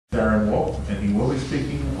Darren Wolfe, and he will be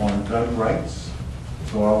speaking on gun rights.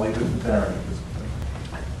 So I'll leave it to Darren at this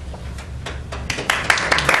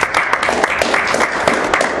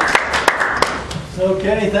point.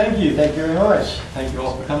 Okay, thank you. Thank you very much. Thank you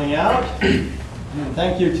all for coming out. And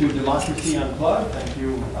thank you to Democracy Unplugged. Thank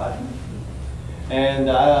you, Rodney. And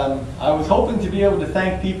I was hoping to be able to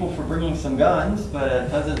thank people for bringing some guns, but it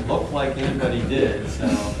doesn't look like anybody did. So.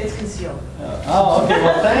 It's concealed. Oh, okay.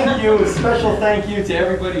 Well, thank you. A special thank you to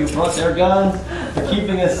everybody who brought their guns for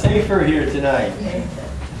keeping us safer here tonight.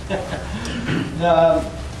 A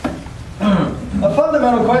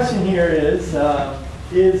fundamental question here is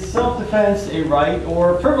self-defense a right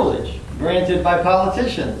or a privilege granted by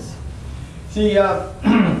politicians? See,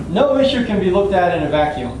 no issue can be looked at in a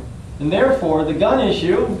vacuum. And therefore, the gun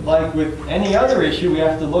issue, like with any other issue, we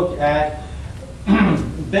have to look at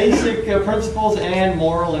basic principles and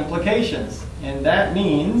moral implications. And that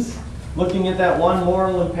means looking at that one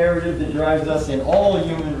moral imperative that drives us in all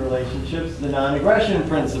human relationships, the non-aggression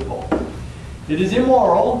principle. It is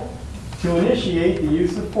immoral to initiate the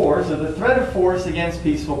use of force or the threat of force against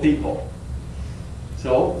peaceful people.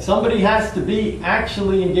 So somebody has to be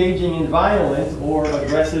actually engaging in violent or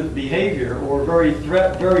aggressive behavior, or very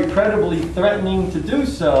credibly threatening to do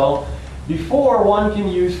so, before one can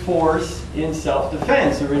use force in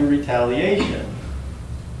self-defense or in retaliation.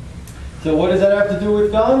 So what does that have to do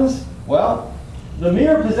with guns? Well, the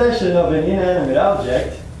mere possession of an inanimate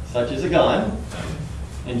object, such as a gun,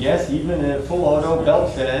 and yes, even a full auto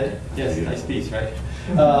belt-fed, yes, nice piece, right?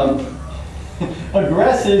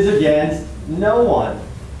 Aggresses against no one.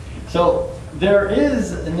 So there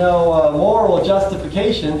is no moral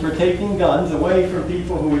justification for taking guns away from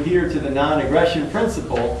people who adhere to the non-aggression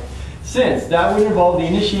principle, since that would involve the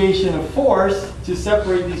initiation of force to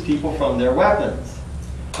separate these people from their weapons.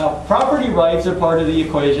 Now, property rights are part of the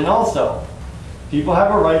equation also. People have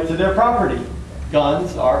a right to their property.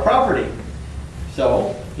 Guns are property.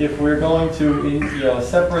 So if we're going to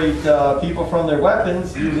separate people from their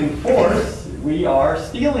weapons using force, we are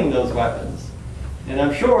stealing those weapons. And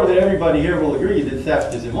I'm sure that everybody here will agree that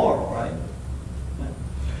theft is immoral, right?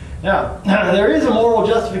 Now, there is a moral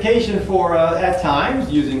justification for, at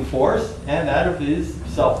times, using force, and that is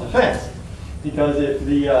self-defense. Because if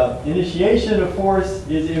the initiation of force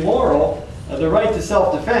is immoral, the right to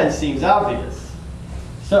self-defense seems obvious.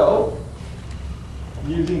 So,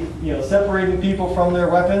 separating people from their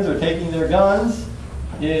weapons or taking their guns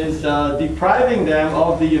is depriving them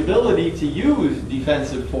of the ability to use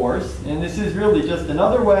defensive force, and this is really just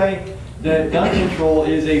another way that gun control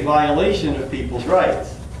is a violation of people's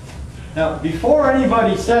rights. Now, before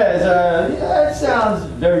anybody says, yeah, that sounds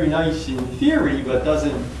very nice in theory, but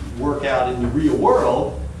doesn't work out in the real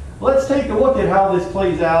world, let's take a look at how this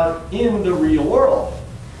plays out in the real world.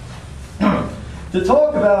 To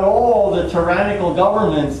talk about all the tyrannical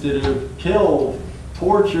governments that have killed,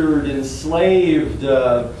 tortured, enslaved,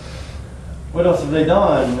 what else have they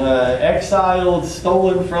done? Exiled,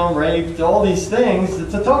 stolen from, raped, all these things.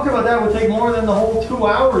 To talk about that would take more than the whole 2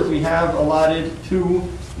 hours we have allotted to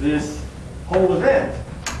this whole event.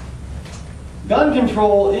 Gun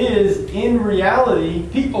control is, in reality,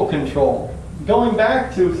 people control, going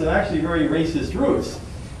back to some actually very racist roots.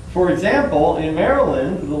 For example, in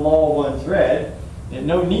Maryland, the law once read that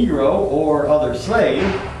no Negro or other slave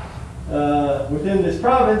within this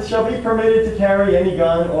province shall be permitted to carry any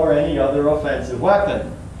gun or any other offensive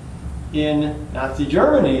weapon. In Nazi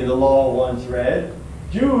Germany, the law once read,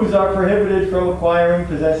 Jews are prohibited from acquiring,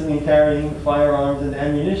 possessing, and carrying firearms and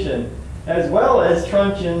ammunition, as well as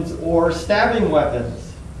truncheons or stabbing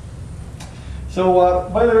weapons. So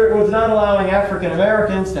whether it was not allowing African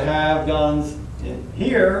Americans to have guns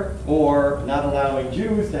here, or not allowing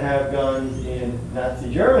Jews to have guns in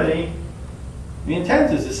Nazi Germany, the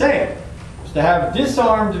intent is the same. It's to have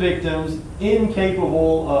disarmed victims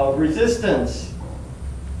incapable of resistance.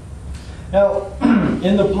 Now,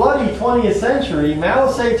 in the bloody 20th century, Mao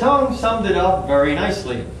Zedong summed it up very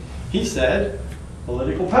nicely. He said,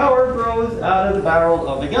 political power grows out of the barrel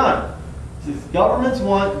of a gun. He says, governments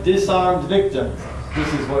want disarmed victims.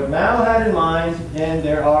 This is what Mao had in mind, and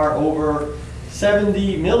there are over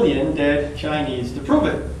 70 million dead Chinese to prove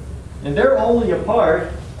it. And they're only a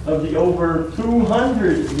part of the over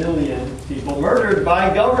 200 million people murdered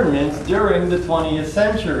by governments during the 20th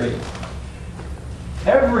century.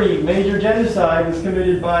 Every major genocide was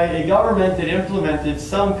committed by a government that implemented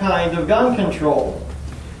some kind of gun control.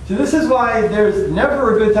 So this is why there's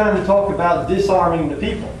never a good time to talk about disarming the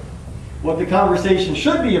people. What the conversation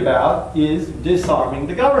should be about is disarming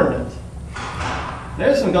the government.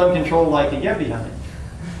 There's some gun control I can get behind.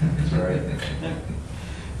 That's right.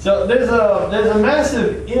 So there's a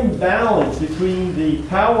massive imbalance between the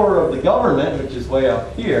power of the government, which is way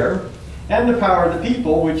up here, and the power of the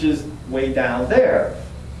people, which is way down there.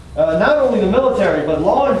 Not only the military, but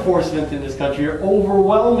law enforcement in this country are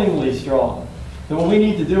overwhelmingly strong. So what we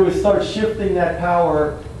need to do is start shifting that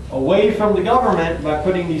power away from the government by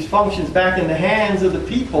putting these functions back in the hands of the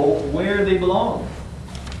people where they belong.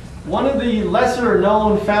 One of the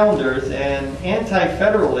lesser-known founders, an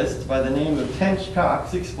anti-federalist by the name of Tench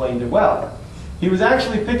Coxe, explained it well. He was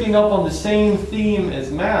actually picking up on the same theme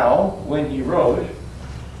as Mao when he wrote,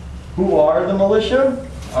 "Who are the militia?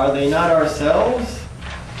 Are they not ourselves?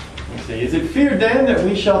 We say, is it feared then that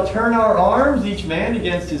we shall turn our arms, each man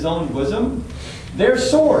against his own bosom? Their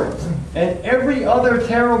swords and every other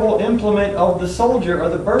terrible implement of the soldier are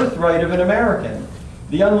the birthright of an American.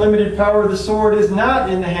 The unlimited power of the sword is not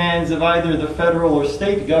in the hands of either the federal or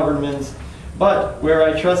state governments, but where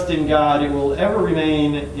I trust in God, it will ever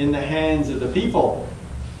remain in the hands of the people."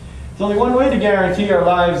 There's only one way to guarantee our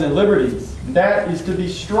lives and liberties. That is to be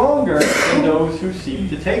stronger than those who seek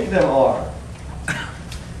to take them are.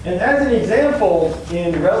 And as an example,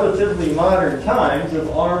 in relatively modern times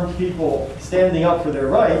of armed people standing up for their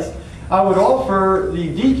rights, I would offer the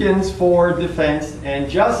Deacons for Defense and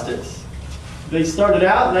Justice. They started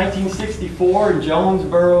out in 1964 in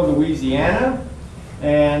Jonesboro, Louisiana,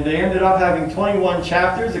 and they ended up having 21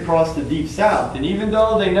 chapters across the Deep South. And even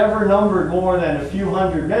though they never numbered more than a few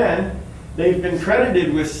hundred men, they've been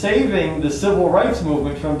credited with saving the civil rights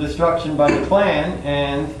movement from destruction by the Klan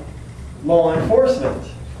and law enforcement.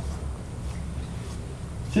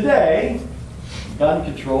 Today, gun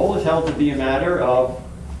control is held to be a matter of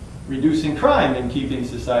reducing crime and keeping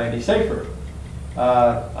society safer.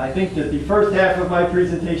 I think that the first half of my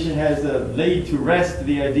presentation has laid to rest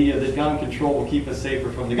the idea that gun control will keep us safer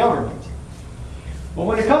from the government. But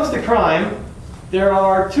when it comes to crime, there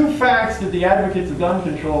are two facts that the advocates of gun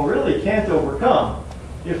control really can't overcome.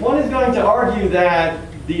 If one is going to argue that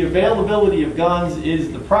the availability of guns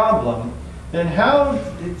is the problem, then how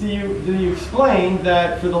do you explain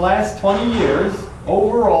that for the last 20 years,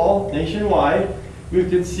 overall, nationwide,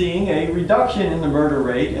 we've been seeing a reduction in the murder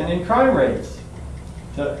rate and in crime rates?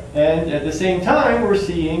 And at the same time, we're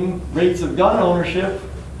seeing rates of gun ownership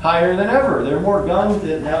higher than ever. There are more guns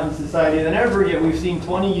out in society than ever, yet we've seen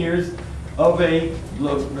 20 years of a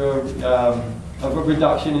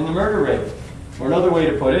reduction in the murder rate. Or another way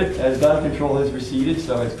to put it, as gun control has receded,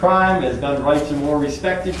 so has crime. As gun rights are more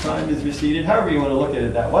respected, crime has receded. However you want to look at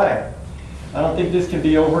it that way. I don't think this can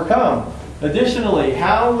be overcome. Additionally,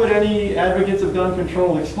 how would any advocates of gun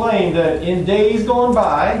control explain that in days gone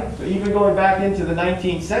by, even going back into the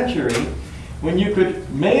 19th century, when you could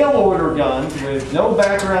mail order guns with no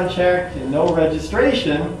background check and no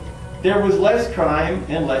registration, there was less crime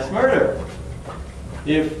and less murder?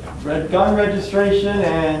 If gun registration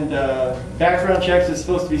and background checks is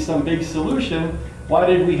supposed to be some big solution, why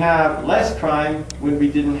did we have less crime when we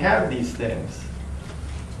didn't have these things?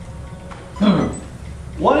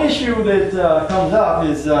 One issue that comes up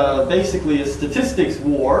is basically a statistics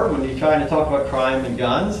war when you're trying to talk about crime and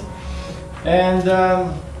guns. And,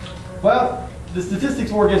 well, the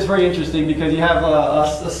statistics war gets very interesting because you have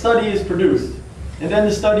a study is produced, and then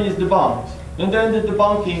the study is debunked, and then the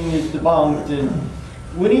debunking is debunked, and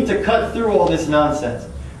we need to cut through all this nonsense.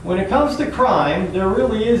 When it comes to crime, there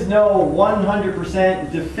really is no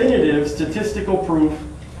 100% definitive statistical proof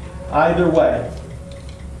either way.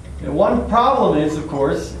 And one problem is, of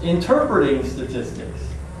course, interpreting statistics.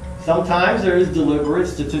 Sometimes there is deliberate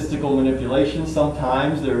statistical manipulation.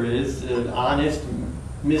 Sometimes there is an honest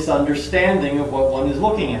misunderstanding of what one is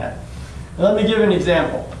looking at. Now, let me give an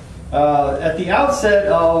example. At the outset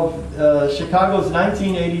of Chicago's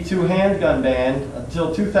 1982 handgun ban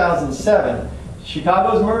until 2007,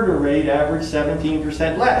 Chicago's murder rate averaged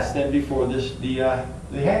 17% less than before the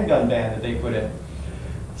handgun ban that they put in.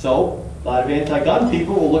 So a lot of anti-gun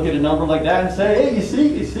people will look at a number like that and say, hey,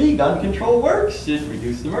 you see, gun control works. Just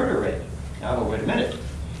reduce the murder rate. Now, but wait a minute.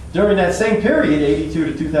 During that same period,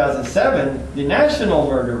 82 to 2007, the national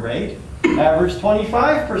murder rate averaged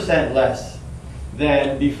 25% less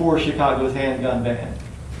than before Chicago's handgun ban.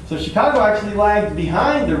 So Chicago actually lagged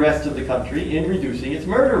behind the rest of the country in reducing its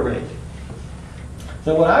murder rate.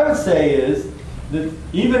 So what I would say is that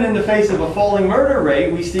even in the face of a falling murder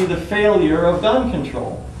rate, we see the failure of gun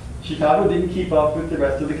control. Chicago didn't keep up with the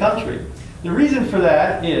rest of the country. The reason for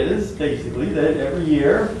that is basically that every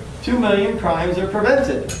year 2 million crimes are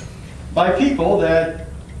prevented by people that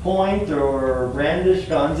point or brandish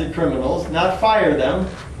guns at criminals, not fire them,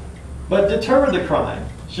 but deter the crime.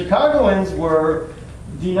 Chicagoans were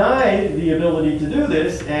denied the ability to do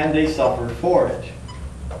this, and they suffered for it.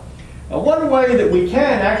 One way that we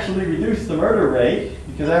can actually reduce the murder rate,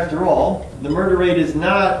 because after all, the murder rate is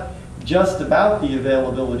not just about the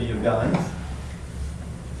availability of guns.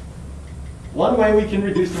 One way we can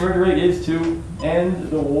reduce the murder rate is to end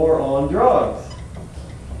the war on drugs.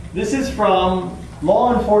 This is from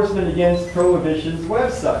Law Enforcement Against Prohibition's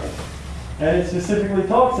website. And it specifically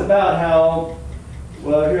talks about how,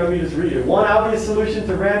 well, here, let me just read it. One obvious solution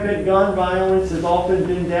to rampant gun violence has often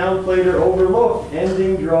been downplayed or overlooked: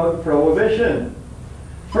 ending drug prohibition.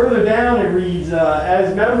 Further down it reads,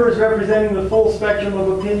 as members representing the full spectrum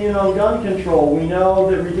of opinion on gun control, we know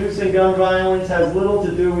that reducing gun violence has little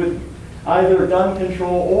to do with either gun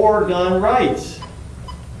control or gun rights.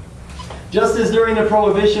 Just as during the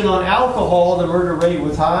prohibition on alcohol, the murder rate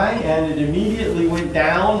was high and it immediately went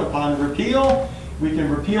down upon repeal, we can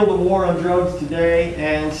repeal the war on drugs today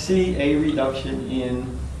and see a reduction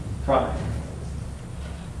in crime.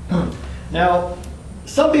 Now,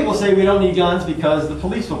 some people say we don't need guns because the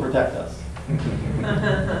police will protect us.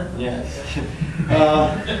 Yes.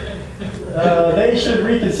 They should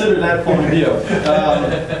reconsider that point of view.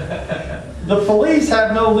 The police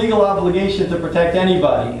have no legal obligation to protect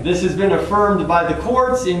anybody. This has been affirmed by the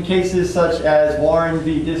courts in cases such as Warren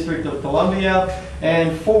v. District of Columbia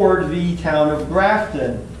and Ford v. Town of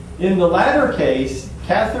Grafton. In the latter case,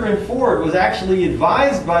 Catherine Ford was actually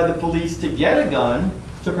advised by the police to get a gun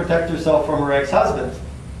to protect herself from her ex-husband.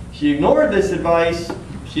 She ignored this advice.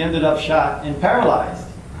 She ended up shot and paralyzed.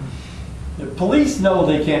 The police know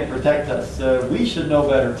they can't protect us. We should know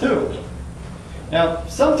better too. Now,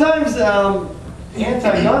 sometimes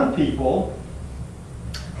anti-gun people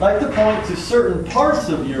like to point to certain parts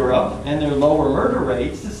of Europe and their lower murder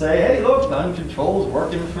rates to say, hey, look, gun control is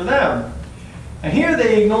working for them. And here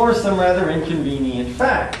they ignore some rather inconvenient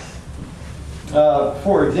facts.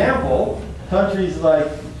 For example, countries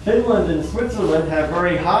like Finland and Switzerland have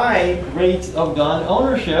very high rates of gun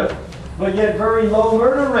ownership, but yet very low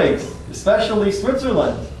murder rates, especially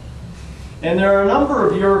Switzerland. And there are a number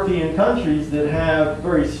of European countries that have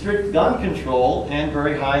very strict gun control and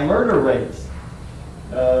very high murder rates.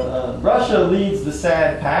 Russia leads the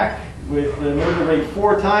sad pack with the murder rate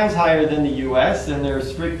 4 times higher than the US, and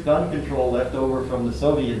there's strict gun control left over from the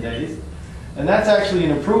Soviet days. And that's actually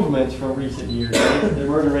an improvement from recent years. The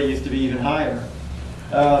murder rate used to be even higher.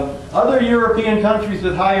 Other European countries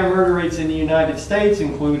with higher murder rates in the United States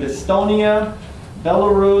include Estonia,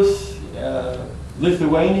 Belarus,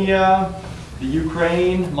 Lithuania, the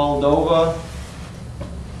Ukraine, Moldova.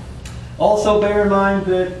 Also bear in mind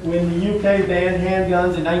that when the UK banned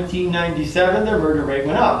handguns in 1997, their murder rate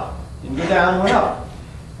went up. Didn't go down, went up.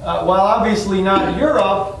 While obviously not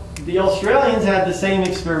Europe, the Australians had the same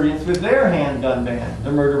experience with their handgun ban.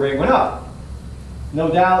 Their murder rate went up.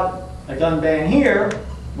 No doubt a gun ban here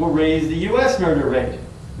will raise the US murder rate.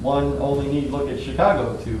 One only need look at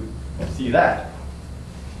Chicago to see that.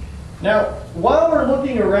 Now, while we're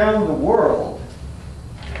looking around the world,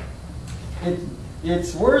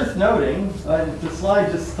 it's worth noting, the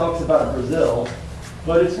slide just talks about Brazil,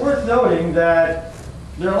 but it's worth noting that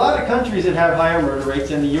there are a lot of countries that have higher murder rates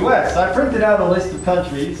than the US. I printed out a list of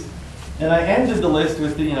countries, and I ended the list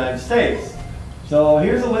with the United States. So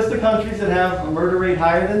here's a list of countries that have a murder rate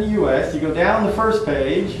higher than the US. You go down the first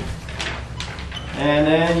page, and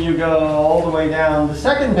then you go all the way down the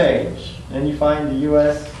second page, and you find the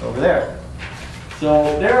US over there.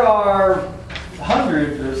 So there are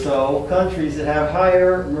hundreds or so countries that have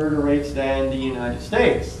higher murder rates than the United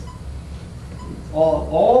States.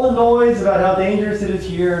 All the noise about how dangerous it is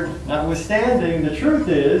here notwithstanding, the truth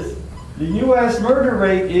is the US murder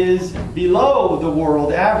rate is below the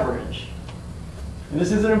world average. And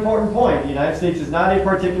this is an important point. The United States is not a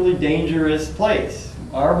particularly dangerous place.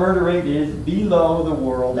 Our murder rate is below the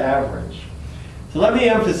world average. So let me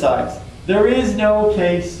emphasize, there is no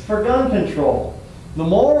case for gun control. The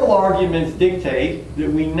moral arguments dictate that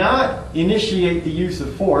we not initiate the use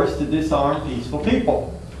of force to disarm peaceful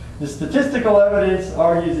people. The statistical evidence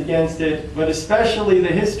argues against it, but especially the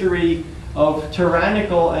history of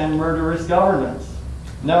tyrannical and murderous governments.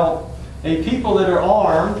 No, a people that are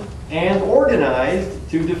armed and organized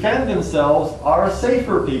to defend themselves are a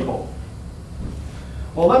safer people.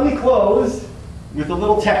 Well, let me close with a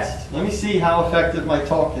little test. Let me see how effective my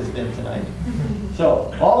talk has been tonight.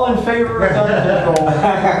 So, all in favor of gun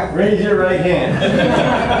control, raise your right hand.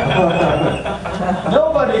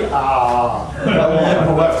 Nobody? I'm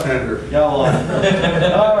a left-hander. Go on.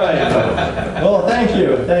 All right. Well, thank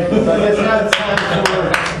you. Thank you. So I guess now it's time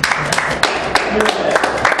for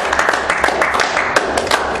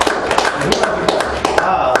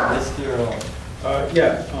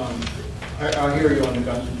Yeah, I hear you on the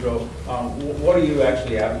gun control. What are you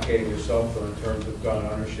actually advocating yourself for in terms of gun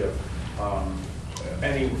ownership?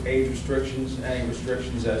 Any age restrictions, any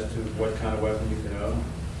restrictions as to what kind of weapon you can own?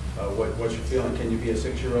 What's your feeling? Can you be a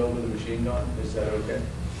 6-year-old with a machine gun? Is that okay?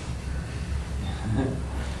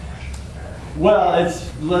 Well,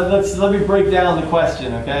 let me break down the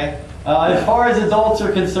question, okay? As far as adults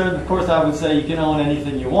are concerned, of course, I would say you can own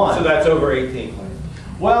anything you want. So that's over 18.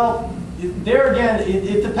 Well, there again,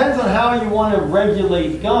 it depends on how you want to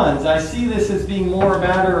regulate guns. I see this as being more a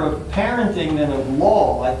matter of parenting than of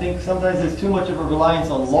law. I think sometimes there's too much of a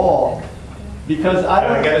reliance on law. Because I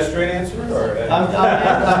don't. Can I get a straight answer? Or?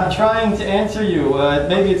 I'm trying to answer you.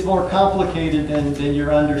 Maybe it's more complicated than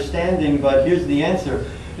your understanding, but here's the answer.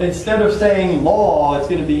 Instead of saying law, it's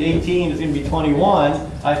going to be 18, it's going to be 21,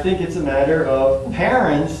 I think it's a matter of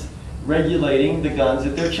parents regulating the guns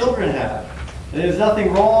that their children have. There's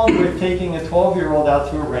nothing wrong with taking a 12-year-old out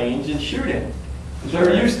to a range and shooting.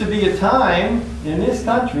 There used to be a time in this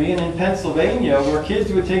country and in Pennsylvania where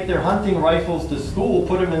kids would take their hunting rifles to school,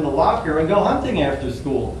 put them in the locker, and go hunting after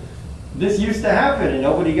school. This used to happen and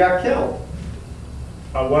nobody got killed.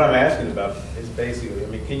 What I'm asking about is basically, I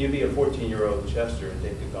mean, can you be a 14-year-old in Chester and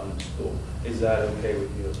take a gun to school? Is that okay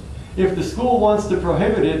with you? If the school wants to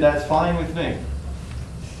prohibit it, that's fine with me.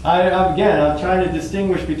 Again, I'm trying to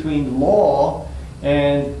distinguish between law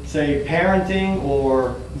and, say, parenting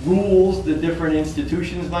or rules that different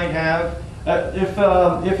institutions might have. If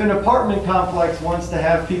an apartment complex wants to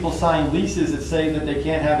have people sign leases that say that they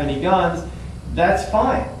can't have any guns, that's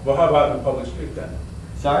fine. Well, how about in the public street then?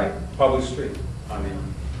 Sorry? Public street. I mean,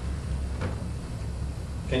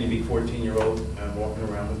 can you be 14-year-old and walking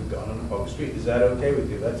around with a gun on the public street? Is that okay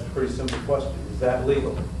with you? That's a pretty simple question. Is that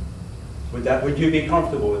legal? Would you be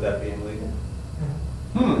comfortable with that being legal?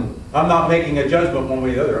 I'm not making a judgment one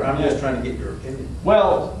way or the other. I'm just trying to get your opinion.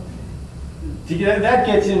 Well, that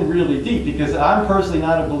gets in really deep because I'm personally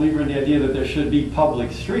not a believer in the idea that there should be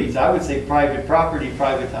public streets. I would say private property,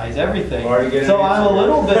 privatize everything. So I'm a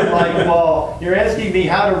little bit like, well, you're asking me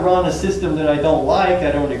how to run a system that I don't like,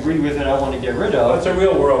 I don't agree with it, I want to get rid of. Well, it's a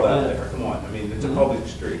real world out there. Come on. I mean, it's a public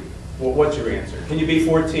street. Well, what's your answer? Can you be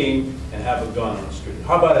 14 and have a gun on the street?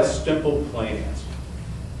 How about a simple, plain answer?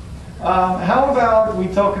 How about we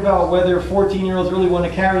talk about whether 14-year-olds really want to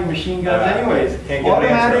carry machine guns anyways?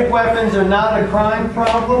 Automatic weapons are not a crime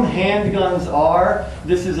problem. Handguns are.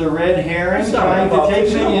 This is a red herring trying to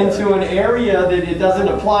take me into an area that it doesn't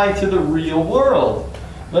apply to the real world.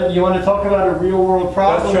 But you want to talk about a real world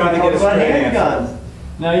problem, talk about handguns.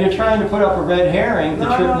 Now you're trying to put up a red herring to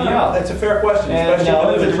trip me up. That's a fair question. And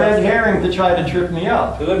no, it's a red herring to try to trip me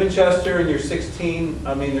up. You live in Chester and you're 16.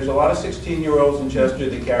 I mean, there's a lot of 16-year-olds in Chester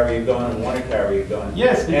that carry a gun and want to carry a gun.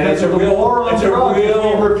 Yes, because of the war on drugs. If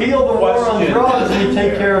we repeal the war on drugs, we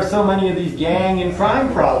take care of so many of these gang and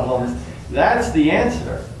crime problems. That's the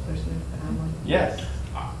answer. Yes.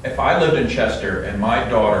 If I lived in Chester and my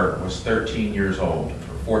daughter was 13 years old,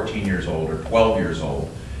 or 14 years old, or 12 years old,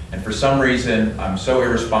 and for some reason I'm so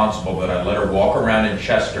irresponsible that I let her walk around in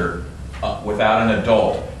Chester without an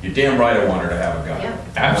adult, you're damn right I want her to have a gun. Yeah.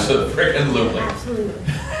 Absolutely. Absolutely.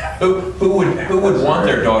 Who would want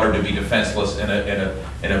their daughter to be defenseless in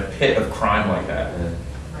a pit of crime like that?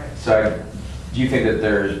 So, do you think that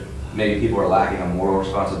there's maybe people are lacking a moral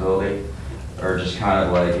responsibility, or just kind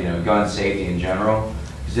of like, you know, gun safety in general?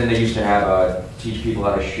 Because then they used to have teach people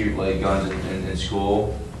how to shoot like guns in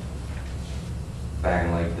school back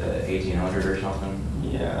in like the 1800s or something.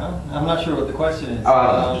 Yeah, I'm not sure what the question is.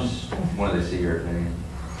 Just wanted to see your opinion.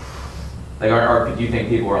 Like, do you think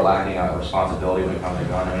people are lacking a responsibility when it comes to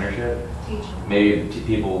gun ownership? Maybe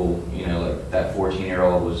people, you know, like that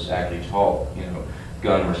 14-year-old was actually taught, you know,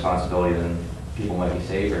 gun responsibility, then people might be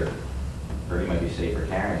safer, or he might be safer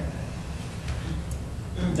carrying.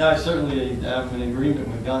 I certainly am in agreement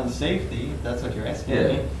with gun safety, if that's what you're asking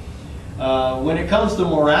me. When it comes to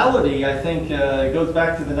morality, I think it goes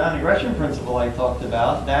back to the non-aggression principle I talked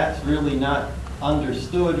about. That's really not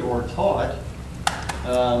understood or taught.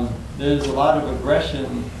 There's a lot of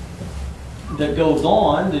aggression that goes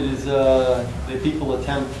on that is that people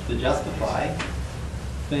attempt to justify.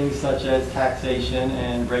 Things such as taxation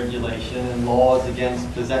and regulation and laws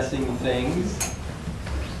against possessing things.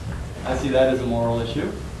 I see that as a moral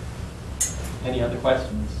issue. Any other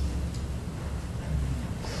questions?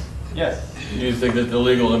 Yes. Do you think that the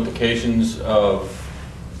legal implications of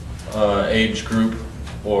age group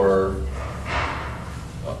or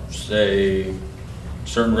say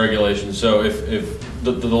certain regulations, so if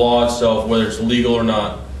the law itself, whether it's legal or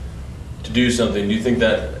not, to do something, do you think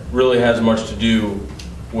that really has much to do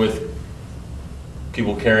with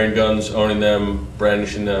people carrying guns, owning them,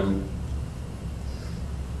 brandishing them?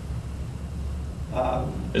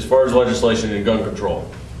 as far as legislation in gun control,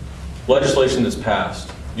 legislation that's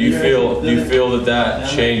passed, do you feel that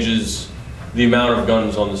changes the amount of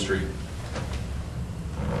guns on the street?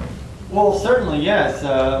 Well, certainly, yes.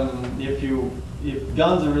 If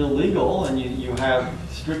guns are illegal and you have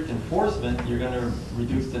strict enforcement, you're going to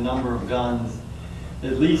reduce the number of guns,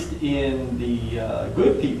 at least in the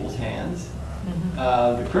good people's hands.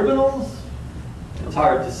 The criminals, it's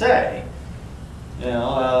hard to say. You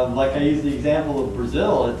know, like I use the example of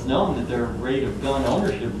Brazil, it's known that their rate of gun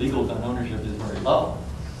ownership, legal gun ownership, is very low.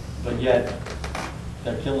 But yet,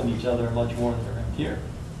 they're killing each other much more than they're in here.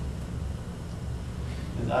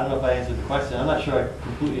 I don't know if I answered the question. I'm not sure I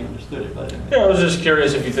completely understood it, but yeah, I was just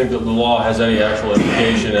curious if you think that the law has any actual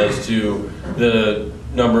implication as to the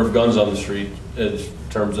number of guns on the street in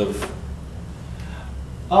terms of.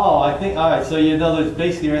 Oh, I think, all right, so you know that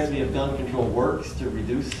basically your recipe of gun control works to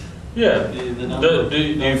reduce Yeah. the number Do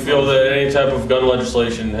you feel that any type of gun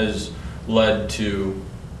legislation has led to,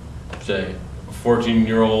 say, a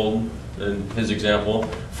 14-year-old, in his example,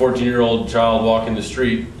 14-year-old child walking the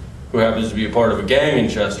street who happens to be a part of a gang in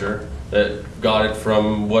Chester that got it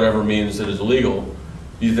from whatever means that is illegal?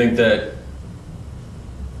 Do you think that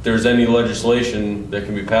there's any legislation that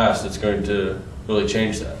can be passed that's going to really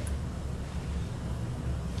change that?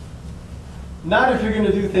 Not if you're going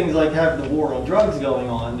to do things like have the war on drugs going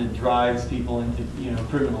on that drives people into, you know,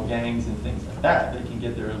 criminal gangs and things like that. They can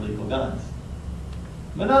get their illegal guns.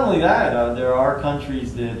 But not only that, there are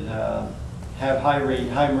countries that have high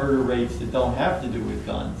murder rates that don't have to do with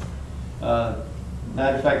guns.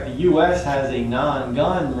 Matter of fact, the U.S. has a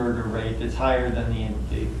non-gun murder rate that's higher than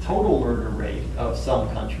the total murder rate of some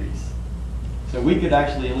countries. So we could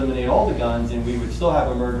actually eliminate all the guns and we would still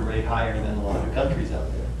have a murder rate higher than a lot of countries out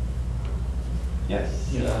there.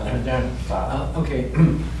 Yes. Dan, okay.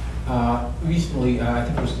 Recently, I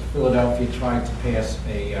think it was Philadelphia tried to pass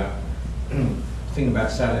a thing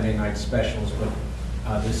about Saturday night specials, but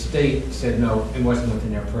the state said no, it wasn't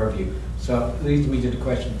within their purview. So it leads me to the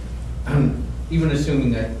question, even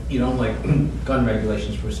assuming that you don't like gun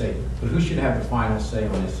regulations per se, but who should have the final say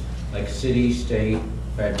on this? Like city, state,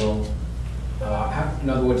 federal? In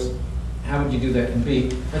other words, how would you do that? And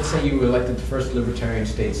B, let's say you were elected the first Libertarian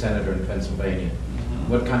state senator in Pennsylvania.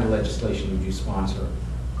 What kind of legislation would you sponsor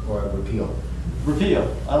or repeal?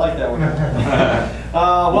 Repeal. I like that one.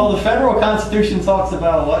 Well, the federal constitution talks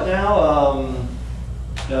about what now?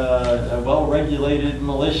 A well-regulated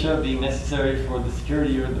militia being necessary for the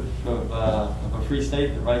security of a free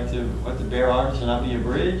state. The right to bear arms shall not be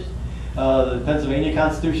abridged. The Pennsylvania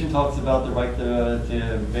Constitution talks about the right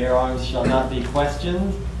to bear arms shall not be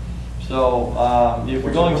questioned. So if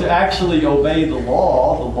we're going to actually obey the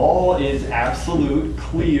law is absolute,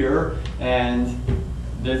 clear, and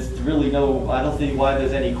there's really I don't see why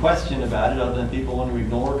there's any question about it other than people want to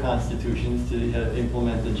ignore constitutions to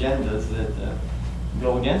implement agendas that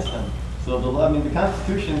go against them. So the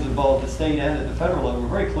constitutions of both the state and at the federal level are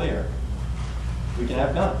very clear. We can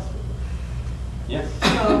have guns. Yes?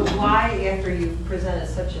 So why, after you presented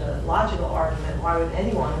such a logical argument, why would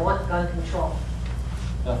anyone want gun control?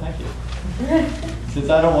 Oh, thank you. Since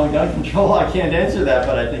I don't want gun control, I can't answer that,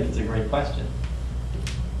 but I think it's a great question.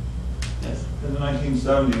 Yes? In the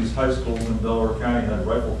 1970s, high schools in Delaware County had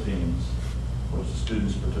rifle teams, which the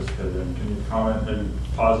students participated in. Can you comment maybe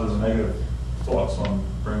positive and negative thoughts on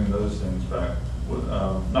bringing those things back,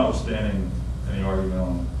 notwithstanding any argument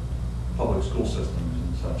on public school systems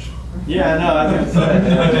and such? Yeah, no, I was going to say.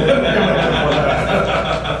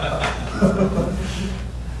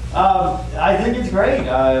 I think it's great.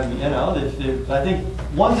 You know, I think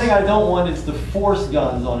one thing I don't want is to force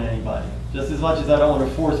guns on anybody. Just as much as I don't want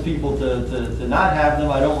to force people to not have them,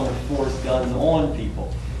 I don't want to force guns on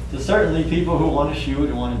people. So certainly people who want to shoot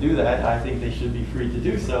and want to do that, I think they should be free to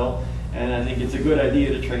do so. And I think it's a good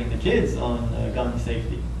idea to train the kids on gun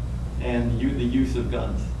safety and the use of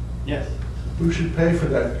guns. Yes? Who should pay for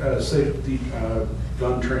that safety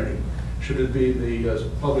gun training? Should it be the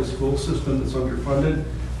public school system that's underfunded?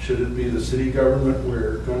 Should it be the city government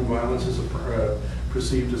where gun violence is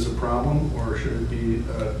perceived as a problem? Or should it be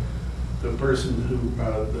the person who,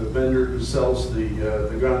 the vendor who sells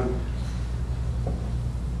the gun?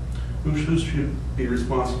 Who should be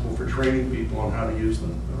responsible for training people on how to use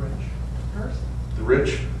them? The rich. Person. The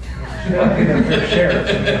rich? I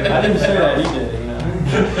didn't say that, he did, you know.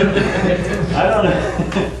 I don't know.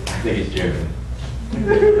 I think he's joking.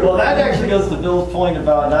 Well, that actually goes to Bill's point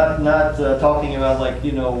about not talking about, like,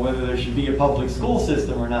 you know, whether there should be a public school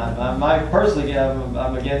system or not. Personally,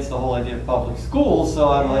 I'm against the whole idea of public schools, so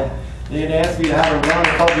I'm like, they'd ask me how to run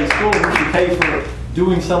a public school, who should pay for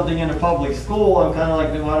doing something in a public school, I'm kind of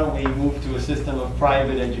like, then why don't we move to a system of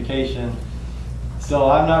private education? So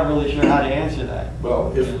I'm not really sure how to answer that.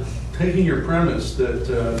 Well, if taking your premise that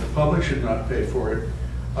the public should not pay for it,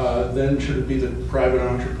 then should it be the private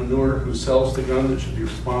entrepreneur who sells the gun that should be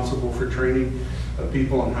responsible for training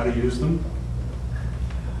people on how to use them?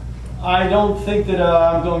 I don't think that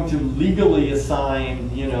I'm going to legally assign,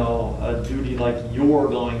 a duty like you're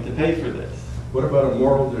going to pay for this. What about a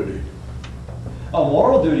moral duty? A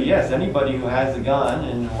moral duty, yes. Anybody who has a gun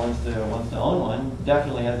and wants to own one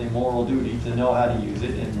definitely has a moral duty to know how to use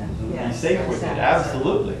it and be Yes, safe with it. exactly.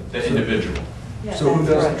 Absolutely. The individual. Yeah, So who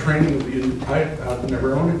that's does right. the training? I've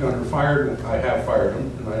never owned a gun or fired one. I have fired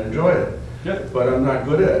them and I enjoy it, Good. but I'm not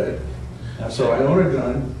good at it. So I Okay. own a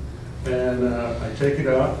gun and I take it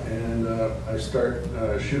out and I start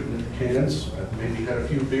shooting at cans. I've maybe had a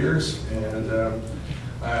few beers and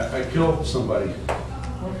I kill somebody.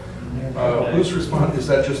 Whose response, is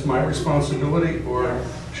that just my responsibility, or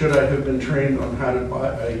should I have been trained on how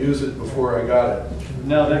to use it before I got it?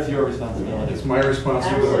 No, that's your responsibility. It's my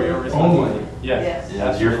responsibility Your only. responsibility. Yes. Yes.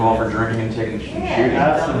 Yeah, it's your fault for drinking and taking and shooting.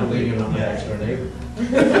 Absolutely. Leaving on the Yes. next door neighbor.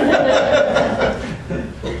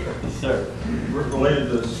 Yes, sir. Related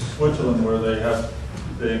to Switzerland, where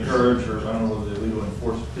they encourage, or I don't know whether they legally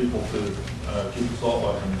enforce people to keep assault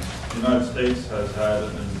weapons. The United States has had,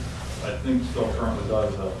 and I think still currently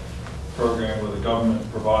does, a program where the government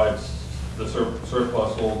provides the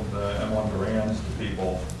surplus old M1 Garans to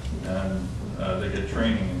people, and they get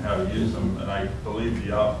training in how to use them. And I believe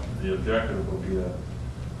the objective would be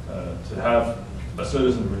to have a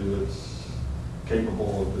citizenry that's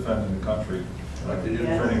capable of defending the country. Like they do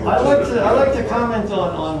Yeah. training. I'd like to comment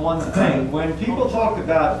on one thing. When people talk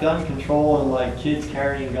about gun control and like kids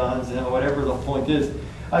carrying guns and whatever the point is,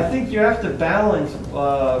 I think you have to balance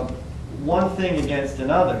one thing against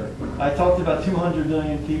another. I talked about 200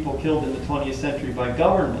 million people killed in the 20th century by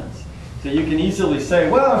governments. So you can easily say,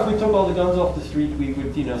 well, if we took all the guns off the street, we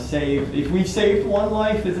would, save. If we saved one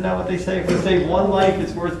life, isn't that what they say? If we save one life,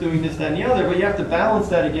 it's worth doing this, that, and the other. But you have to balance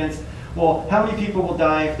that against, well, how many people will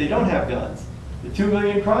die if they don't have guns? The 2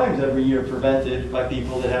 million crimes every year prevented by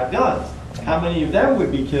people that have guns. How many of them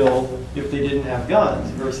would be killed if they didn't have guns?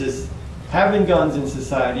 Versus having guns in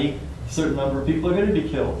society, a certain number of people are going to be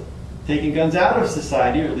killed. Taking guns out of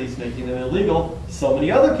society, or at least making them illegal, so many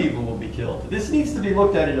other people will be killed. This needs to be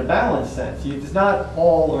looked at in a balanced sense. It's not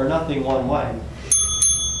all or nothing one way.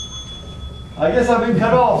 I guess I've been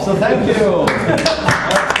cut off, so thank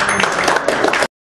you.